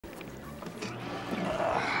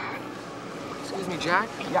Excuse me, Jack?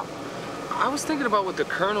 Yeah. I was thinking about what the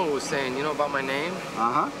Colonel was saying, you know, about my name.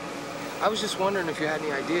 Uh-huh. I was just wondering if you had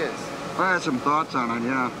any ideas. I had some thoughts on it,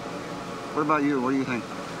 yeah. What about you? What do you think?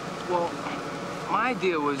 Well, my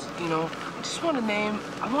idea was, you know, I just want a name,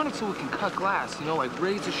 I want it so we can cut glass, you know, like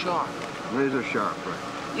razor sharp. Razor sharp, right.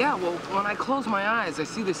 Yeah, well, when I close my eyes, I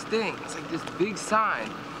see this thing. It's like this big sign.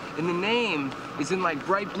 And the name is in like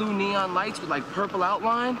bright blue neon lights with like purple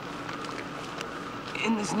outline.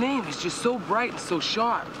 And this name is just so bright and so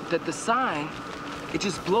sharp that the sign, it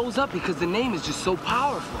just blows up because the name is just so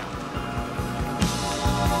powerful.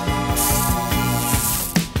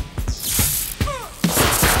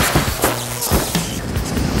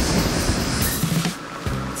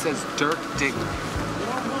 It says Dirk Diggler.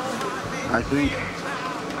 I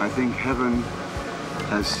think heaven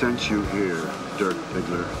has sent you here, Dirk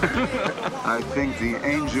Diggler. I think the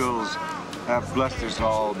angels have blessed us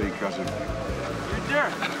all because of you.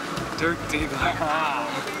 Dirk Diggler.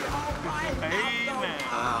 Hey.